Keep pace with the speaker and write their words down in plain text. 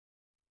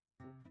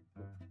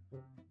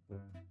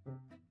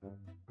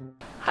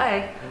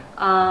Hi,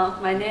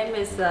 my name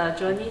is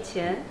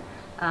죠니첸.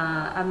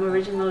 I'm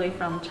originally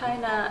from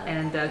China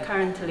and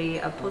currently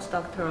a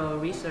postdoctoral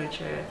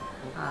researcher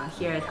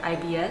here at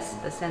IBS,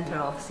 the center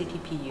of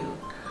CTPU.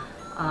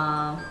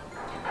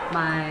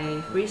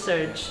 My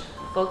research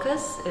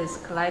focus is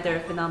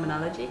collider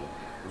phenomenology.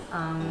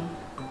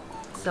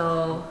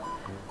 So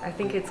I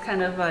think it's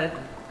kind of a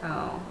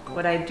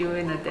what I do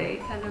in a day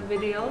kind of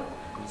video.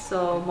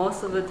 So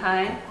most of the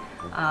time,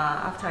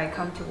 after I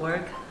come to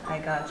work, I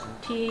got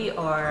tea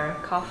or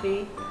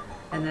coffee,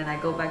 and then I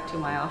go back to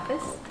my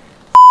office.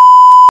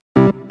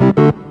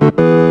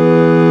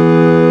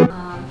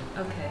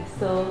 Okay,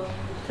 so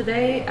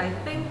today I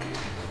think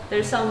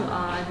there's some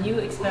new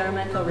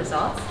experimental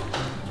results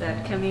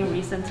that came in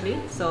recently.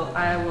 So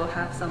I will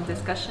have some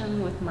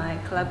discussion with my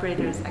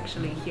collaborators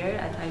actually here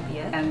at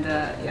IBS. And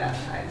yeah,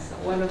 I saw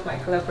one of my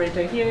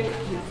collaborators here.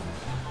 He's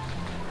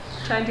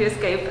trying to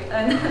escape.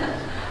 And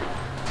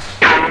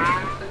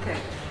okay.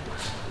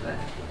 But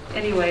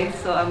anyway,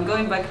 so I'm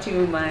going back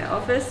to my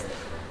office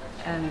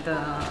and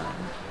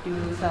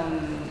do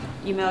some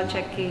email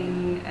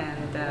checking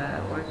and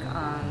work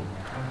on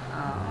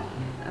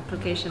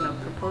application of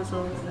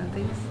proposals and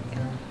things.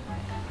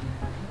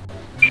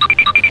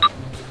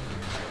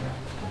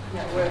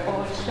 Yeah, we're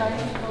all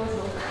shiny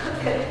proposals.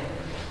 Okay.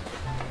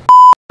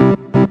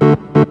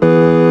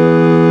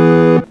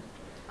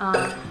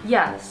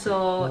 Yeah,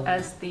 so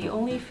as the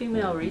only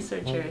female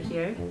researcher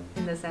here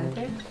in the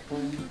center,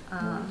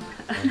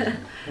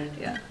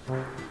 yeah,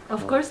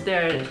 of course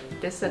there are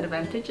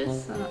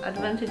disadvantages,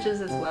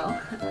 advantages as well.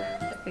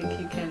 I think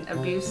you can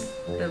abuse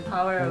the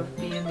power of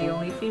being the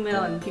only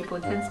female and people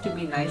tends to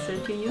be nicer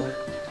to you.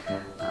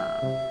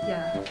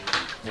 Yeah,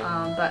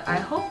 but I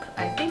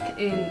think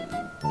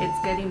it's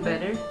getting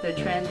better. The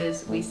trend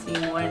is we see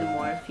more and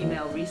more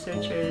female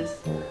researchers,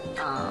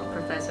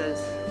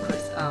 professors,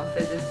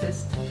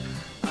 physicists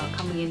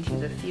coming into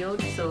the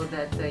field, so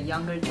that the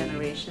younger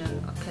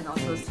generation can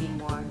also see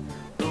more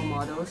role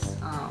models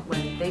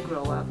when they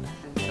grow up,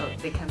 and so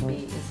they can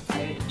be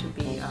inspired to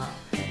be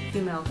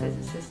female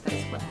physicists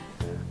as well.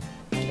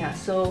 Yeah,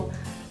 so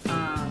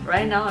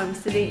right now I'm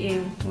sitting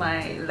in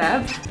my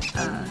lab.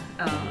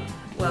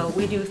 Well,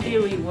 we do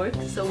theory work,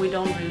 so we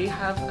don't really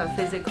have a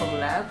physical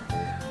lab.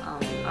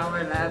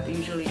 Our lab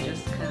usually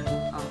just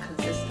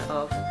consist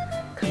of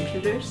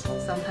computers,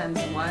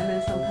 sometimes one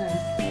and sometimes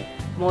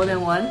more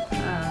than one.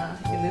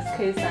 In this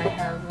case, I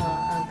have a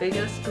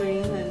bigger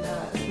screen and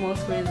a small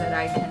screen that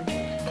I can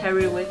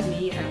carry with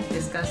me and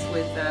discuss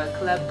with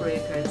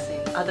collaborators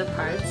in other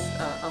parts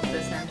of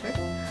the center.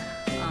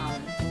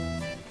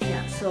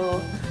 Yeah,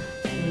 so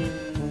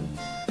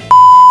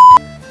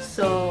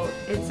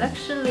it's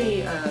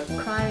actually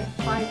quite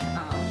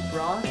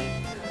broad.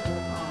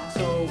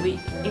 So we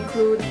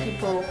include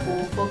people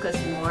who focus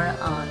more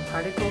on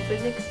particle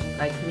physics,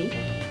 like me.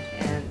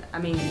 And I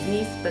mean,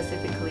 me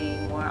specifically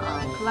more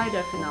on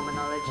collider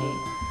phenomenology.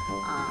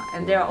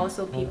 And there are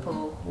also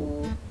people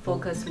who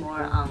focus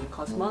more on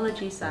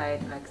cosmology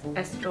side, like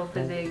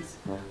astrophysics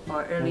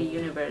or early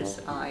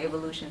universe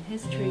evolution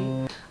history.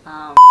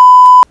 I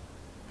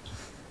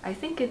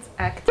think it's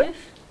active.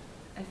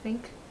 I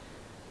think,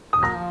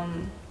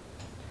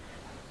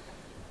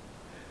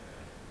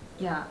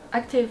 yeah,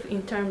 active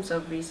in terms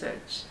of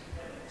research.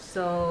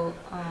 So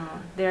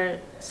there are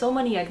so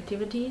many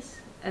activities.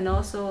 And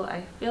also,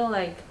 I feel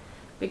like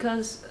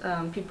because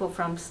people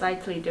from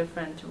slightly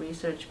different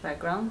research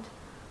background,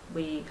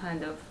 we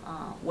kind of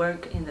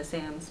work in the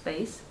same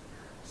space.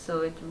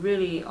 So it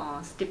really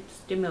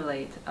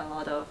stimulates a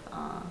lot of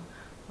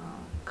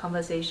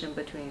conversation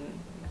between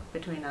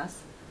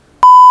us.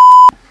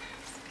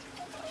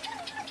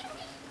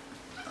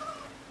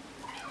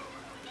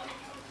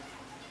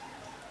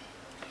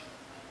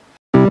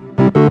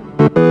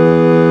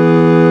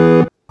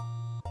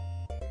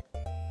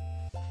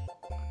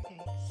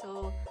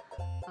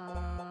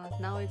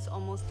 Now it's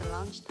almost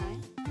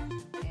lunchtime,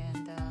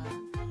 and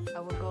I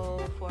will go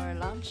for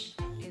lunch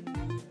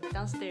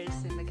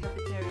downstairs in the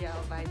cafeteria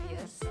of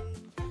IBS.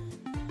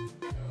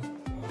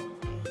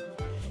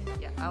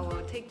 Yeah, I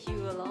will take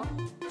you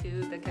along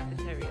to the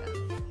cafeteria.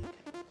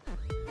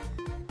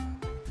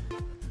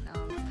 Now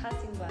I'm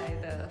passing by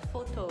the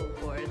photo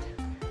board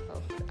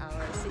of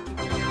our city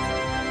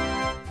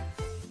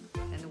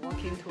and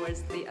walking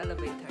towards the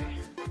elevator.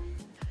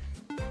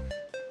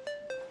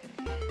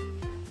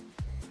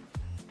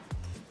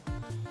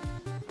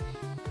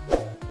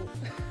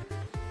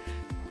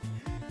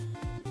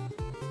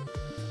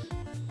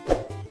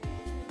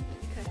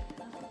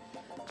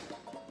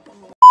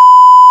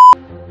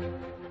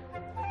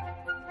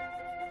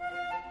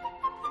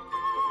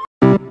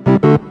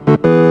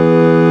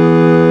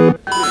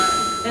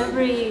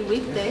 Every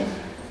weekday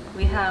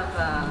we have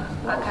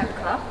archive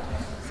club.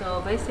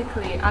 So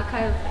basically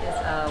archive is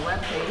a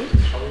web page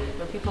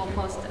where people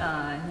post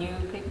new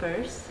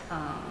papers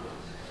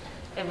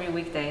every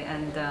weekday,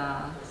 and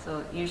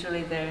so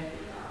usually they're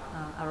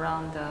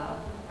around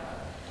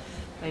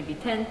maybe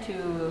 10 to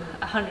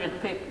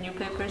 100 new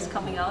papers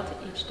coming out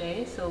each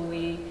day. So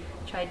we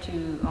try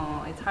to,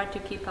 it's hard to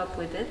keep up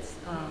with it.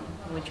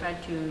 We try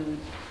to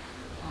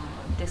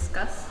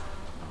discuss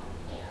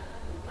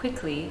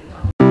quickly.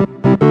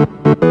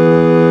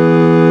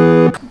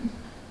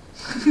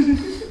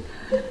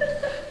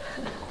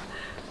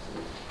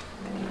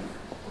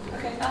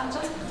 Okay,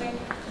 just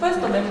where's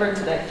the member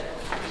today?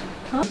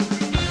 Huh?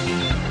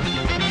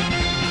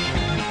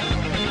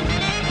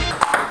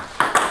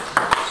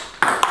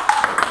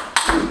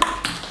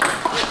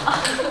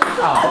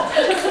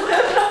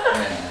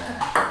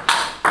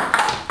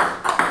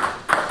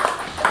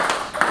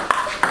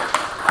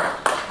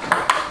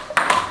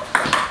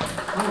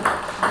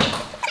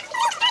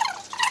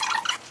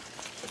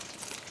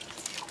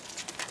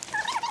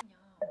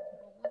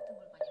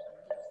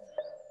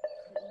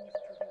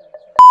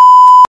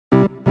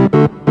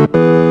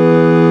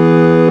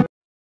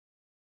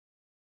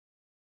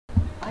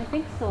 I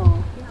think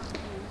so. Yeah.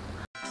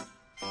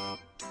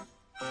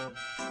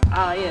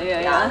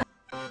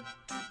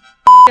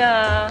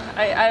 Yeah,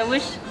 I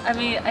wish, I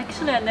mean,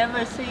 actually I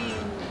never seen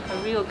a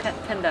real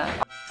panda.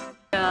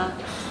 Yeah.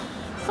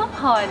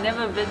 Somehow I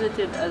never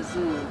visited a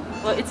zoo.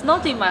 Well, it's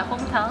not in my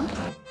hometown.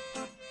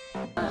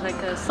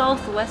 Like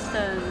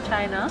southwestern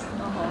China.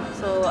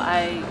 So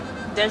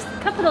there's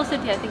capital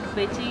city, I think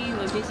Beijing,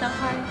 maybe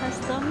Shanghai has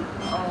them.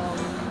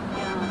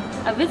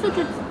 Yeah. I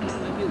visited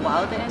maybe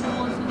wild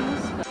animal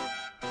zoos. But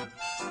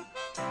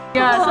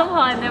yeah,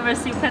 somehow I never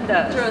see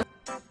pandas. True.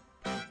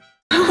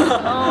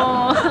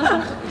 Oh.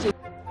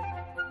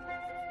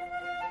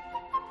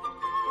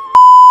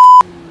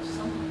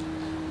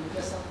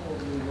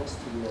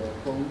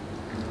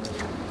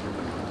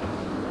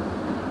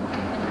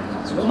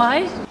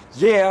 My?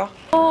 Yeah.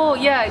 Oh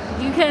yeah,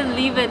 you can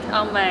leave it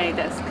on my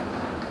desk.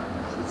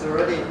 It's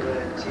already in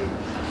the gym.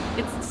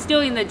 It's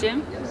still in the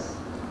gym? Yes.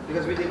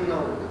 Because we didn't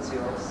know it's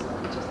yours, so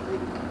we just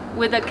leave it.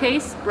 With a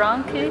case,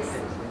 brown case?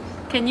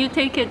 Can you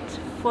take it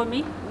for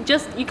me?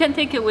 You can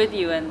take it with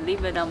you and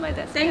leave it on my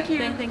desk. Thank you.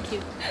 Thank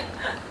you.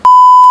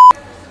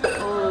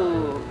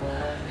 Oh,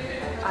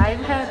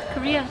 I've had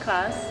Korean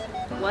class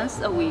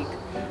once a week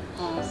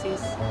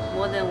since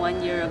more than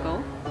 1 year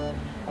ago.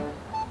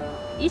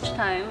 Each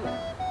time,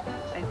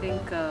 I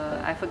think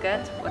I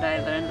forget what I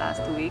learned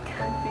last week.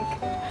 I think,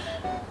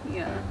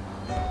 yeah.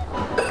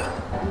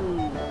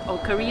 Oh,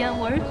 Korean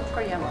word?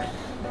 Korean word.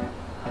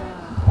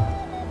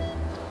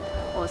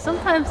 Or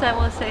sometimes I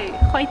will say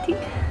fighting.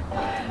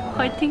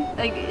 Fighting,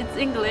 like it's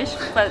English,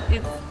 but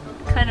it's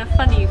kind of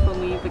funny for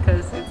me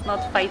because it's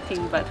not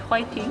fighting but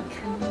fighting.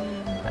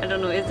 I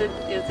don't know, is it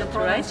right?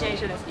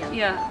 Pronunciation is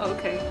Yeah,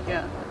 okay,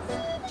 yeah.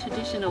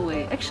 Traditional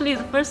way. Actually,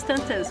 the first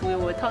sentence we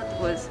were taught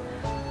was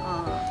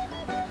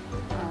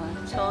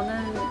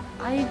저는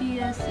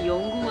IBS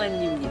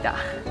연구원입니다.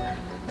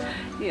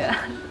 Yeah.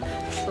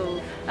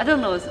 So I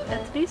don't know.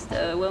 At least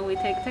when we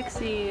take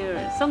taxi, or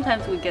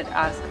sometimes we get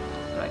asked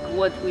like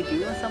what we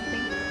do or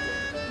something,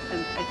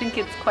 and I think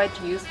it's quite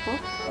useful.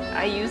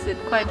 I use it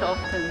quite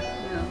often.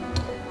 You know.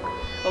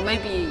 Or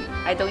maybe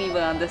I don't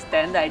even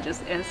understand. I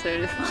just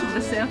answer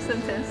the same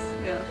sentence.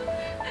 Yeah.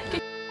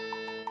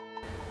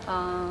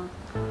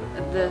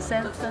 The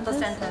sentence.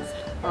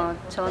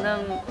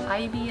 저는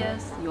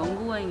IBS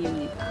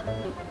연구원입니다.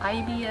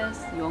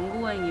 IBS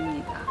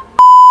연구원입니다.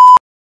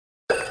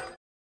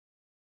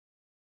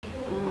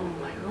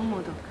 My role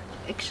model.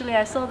 Actually,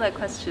 I saw that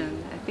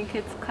question. I think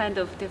it's kind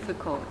of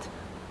difficult.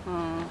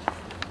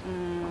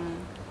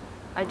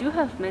 I do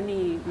have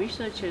many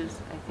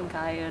researchers I think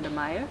I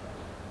admire,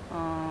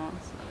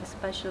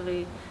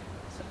 especially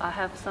I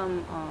have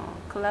some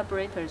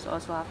collaborators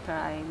also after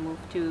I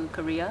moved to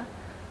Korea.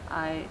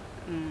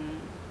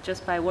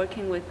 Just by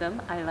working with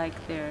them, I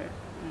like their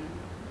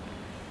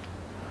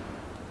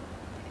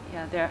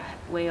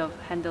way of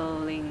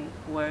handling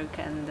work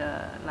and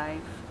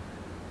life.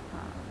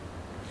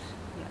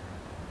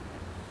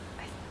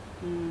 I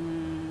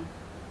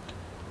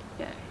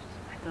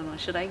don't know.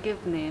 Should I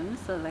give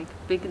names or like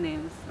big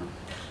names?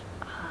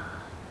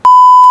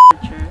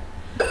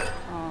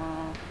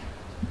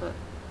 But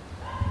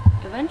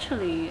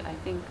eventually, I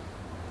think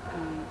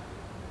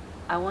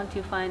I want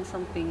to find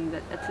something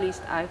that at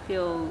least I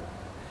feel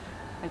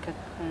like a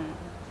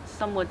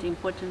somewhat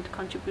important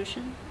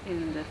contribution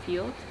in the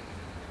field.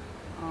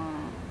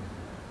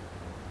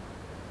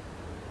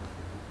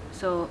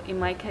 So in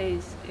my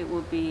case, it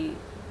will be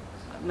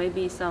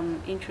maybe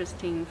some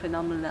interesting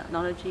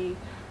phenomenology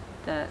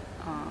that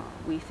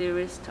we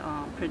theorists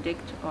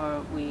predict,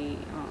 or we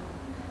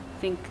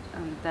think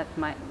that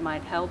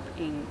might help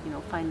in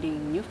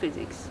finding new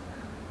physics.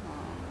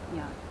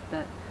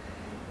 That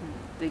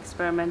the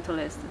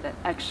experimentalists that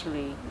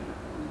actually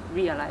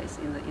realize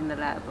in the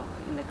lab or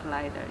in the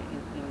collider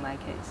in my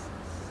case.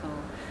 So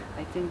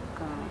I think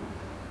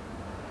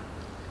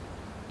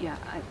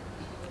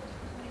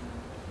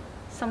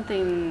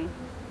something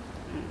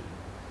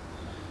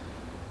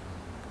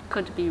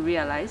could be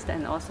realized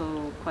and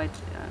also quite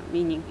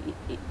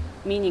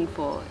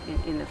meaningful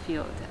in the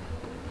field.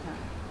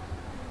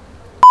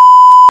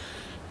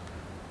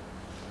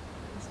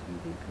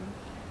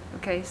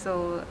 Okay,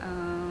 so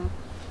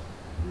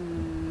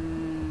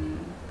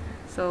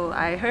so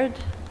I heard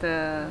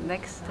the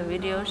next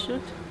video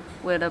shoot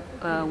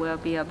will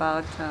be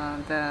about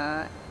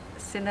the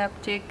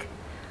synaptic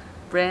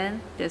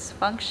brain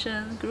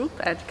dysfunction group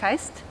at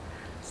KAIST.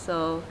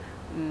 So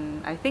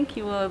I think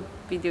you will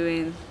be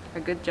doing a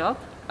good job,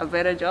 a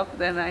better job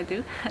than I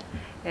do.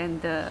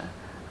 And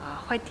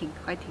fighting.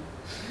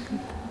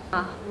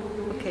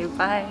 Okay,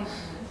 bye.